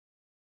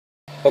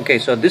Okay,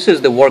 so this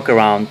is the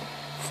workaround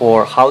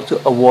for how to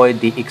avoid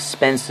the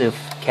expensive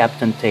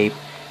Kapton tape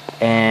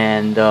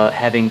and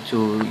having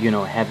to,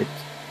 have it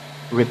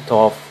ripped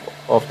off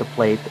the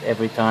plate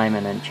every time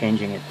and then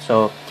changing it.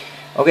 So,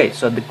 okay,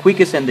 so the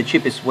quickest and the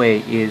cheapest way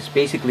is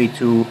basically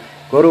to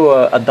go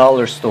to a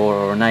dollar store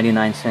or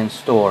 99-cent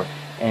store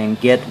and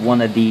get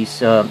one of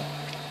these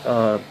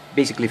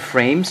basically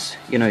frames.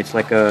 It's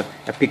like a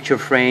picture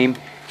frame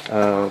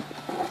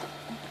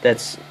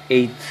that's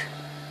 8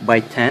 by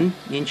 10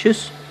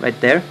 inches right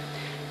there,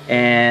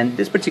 and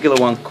this particular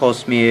one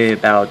cost me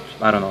about,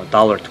 I don't know,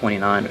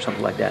 $1.29 or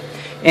something like that.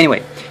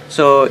 Anyway,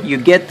 so you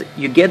get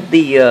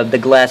the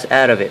glass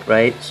out of it,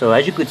 right? So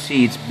as you could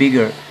see, it's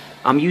bigger.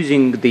 I'm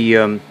using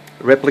the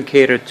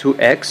Replicator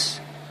 2X,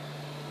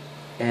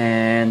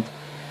 and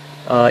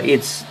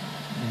it's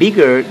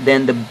bigger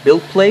than the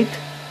build plate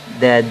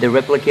that the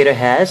Replicator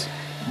has,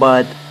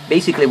 but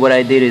basically what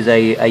I did is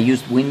I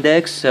used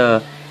Windex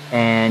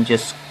and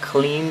just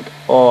cleaned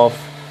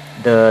off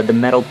the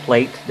metal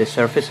plate, the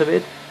surface of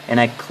it, and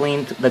I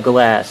cleaned the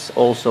glass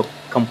also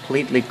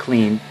completely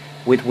clean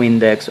with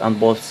Windex on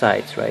both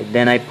sides, right?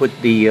 Then I put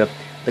the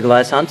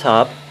glass on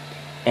top,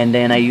 and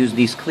then I use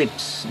these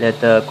clips that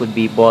could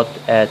be bought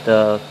at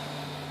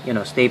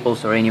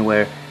Staples or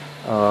anywhere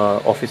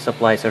office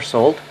supplies are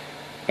sold.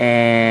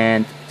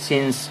 And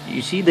since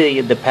you see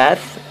the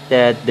path,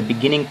 that the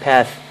beginning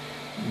path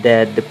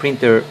that the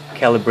printer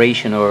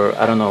calibration, or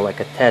I don't know, like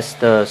a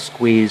test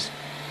squeeze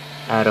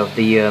out of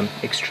the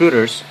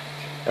extruders,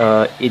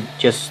 it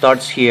just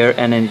starts here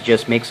and then it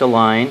just makes a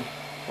line,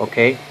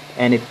 okay,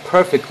 and it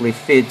perfectly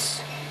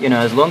fits,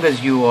 as long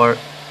as you are.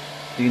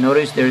 Do you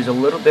notice there's a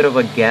little bit of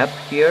a gap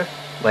here,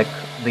 like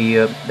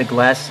the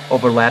glass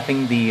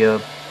overlapping the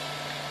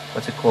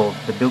what's it called,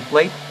 the build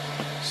plate?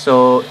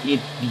 So it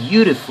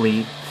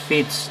beautifully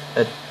fits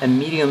a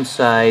medium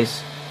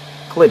size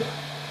clip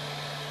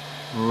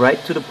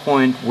right to the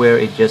point where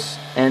it just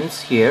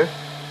ends here,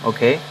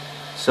 okay?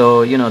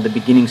 So the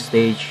beginning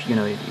stage,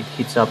 it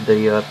hits up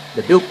the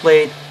build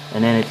plate,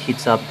 and then it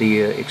hits up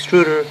the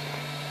extruder,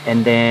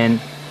 and then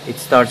it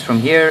starts from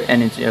here,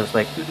 and it's just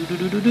like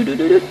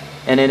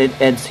and then it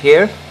ends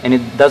here, and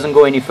it doesn't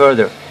go any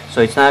further,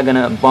 so it's not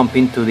gonna bump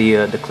into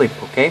the clip,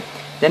 okay?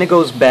 Then it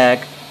goes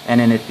back, and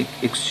then it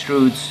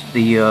extrudes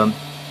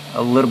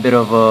a little bit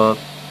of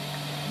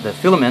the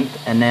filament,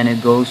 and then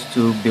it goes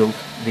to build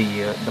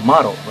the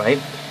model, right?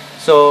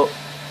 So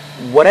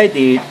what I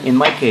did in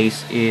my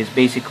case is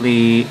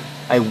basically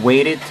I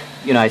waited,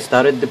 I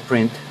started the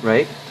print,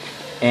 right?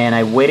 And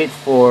I waited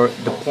for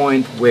the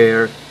point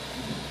where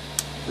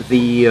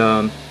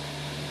the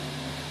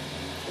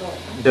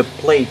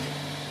plate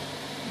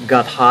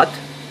got hot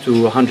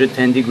to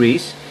 110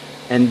 degrees,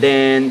 and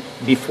then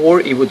before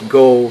it would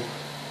go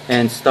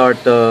and start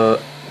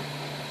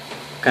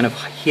kind of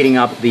heating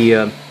up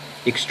the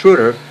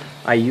extruder,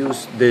 I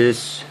used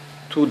this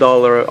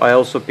 $2, I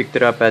also picked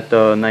it up at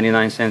the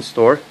 99-cent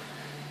store.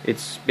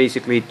 It's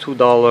basically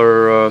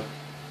 $2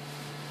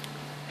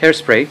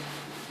 hairspray,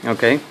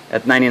 okay?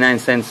 At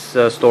 99-cent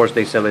stores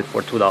they sell it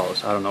for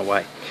 $2. I don't know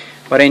why.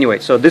 But anyway,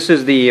 so this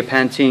is the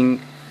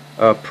Pantene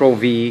Pro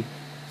V,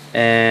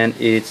 and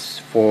it's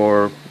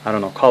for, I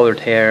don't know, colored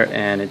hair,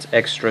 and it's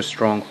extra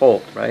strong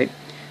hold, right?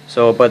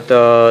 So, but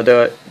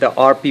there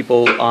are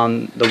people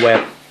on the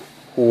web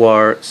who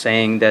are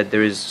saying that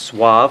there is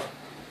Suave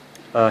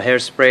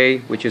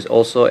hairspray, which is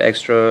also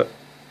extra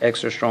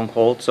strong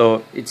hold.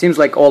 So it seems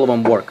like all of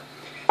them work.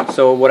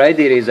 So what I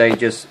did is I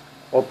just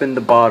opened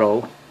the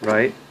bottle,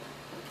 right,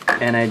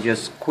 and I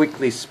just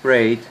quickly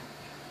sprayed,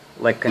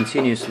 like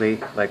continuously,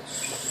 like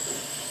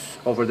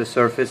over the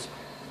surface,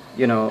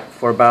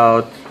 for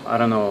about, I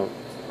don't know,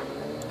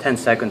 10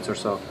 seconds or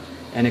so,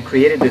 and it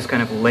created this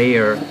kind of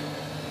layer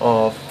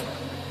of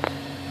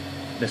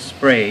the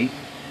spray,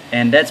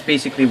 and that's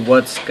basically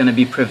what's going to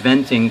be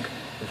preventing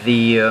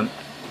the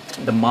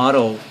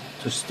model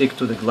to stick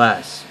to the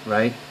glass,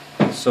 right?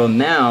 So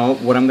now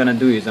what I'm gonna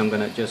do is I'm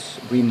gonna just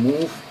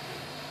remove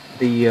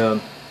the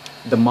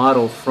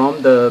model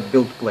from the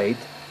build plate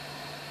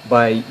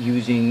by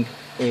using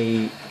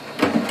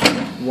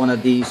one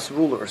of these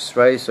rulers,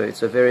 right? So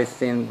it's a very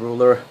thin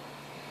ruler.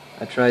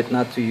 I tried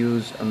not to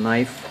use a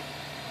knife,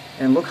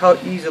 and look how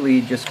easily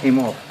it just came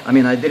off. I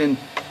mean, I didn't,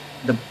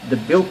 the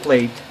build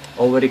plate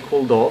already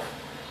cooled off,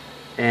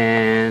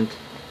 and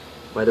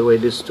by the way,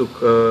 this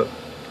took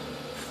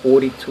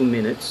 42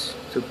 minutes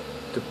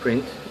to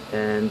print,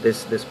 and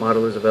this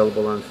model is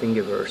available on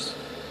Thingiverse.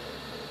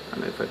 I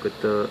don't know if I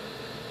could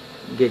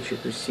get you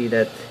to see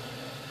that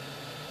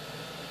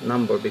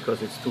number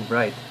because it's too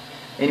bright.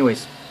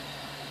 Anyways,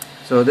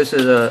 so this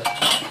is a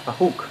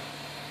hook,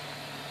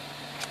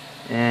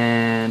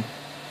 and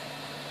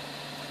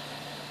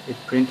it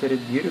printed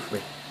it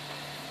beautifully,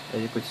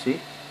 as you could see.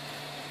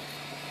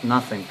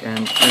 Nothing,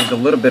 and there's a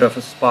little bit of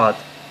a spot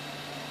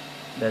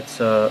that's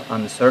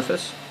on the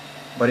surface,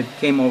 but it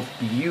came off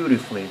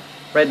beautifully.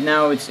 Right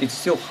now it's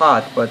still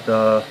hot, but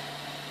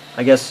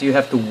I guess you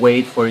have to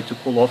wait for it to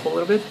cool off a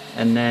little bit,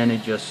 and then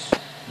it just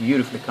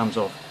beautifully comes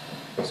off.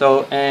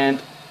 So, and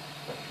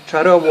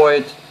try to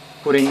avoid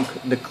putting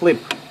the clip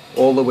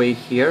all the way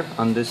here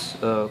on this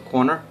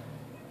corner,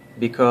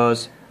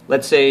 because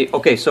let's say,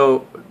 okay,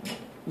 so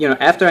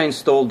after I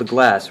installed the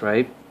glass,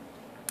 right,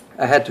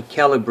 I had to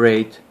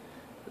calibrate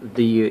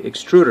the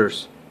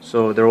extruders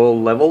so they're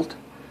all leveled.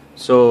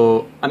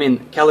 So I mean,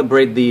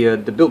 calibrate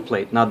the build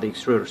plate, not the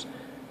extruders.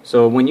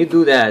 So when you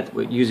do that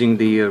using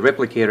the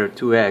Replicator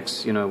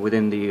 2X,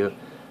 within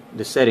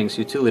the settings,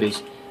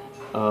 utilities,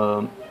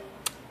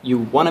 you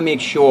want to make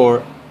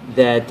sure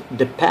that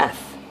the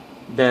path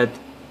that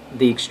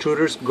the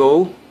extruders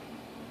go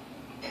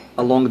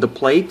along the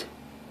plate,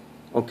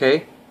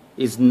 okay,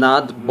 is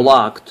not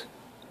blocked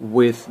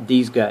with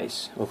these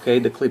guys, okay,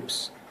 the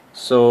clips.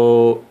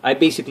 So I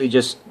basically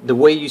just, the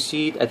way you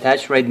see it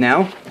attached right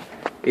now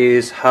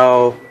is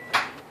how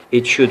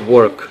it should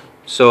work.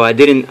 So I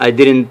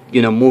didn't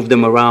move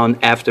them around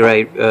after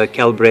I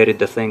calibrated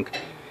the thing,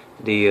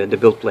 the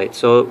build plate.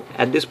 So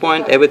at this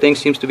point everything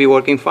seems to be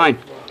working fine.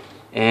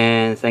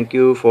 And thank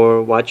you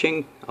for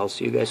watching. I'll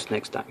see you guys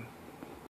next time.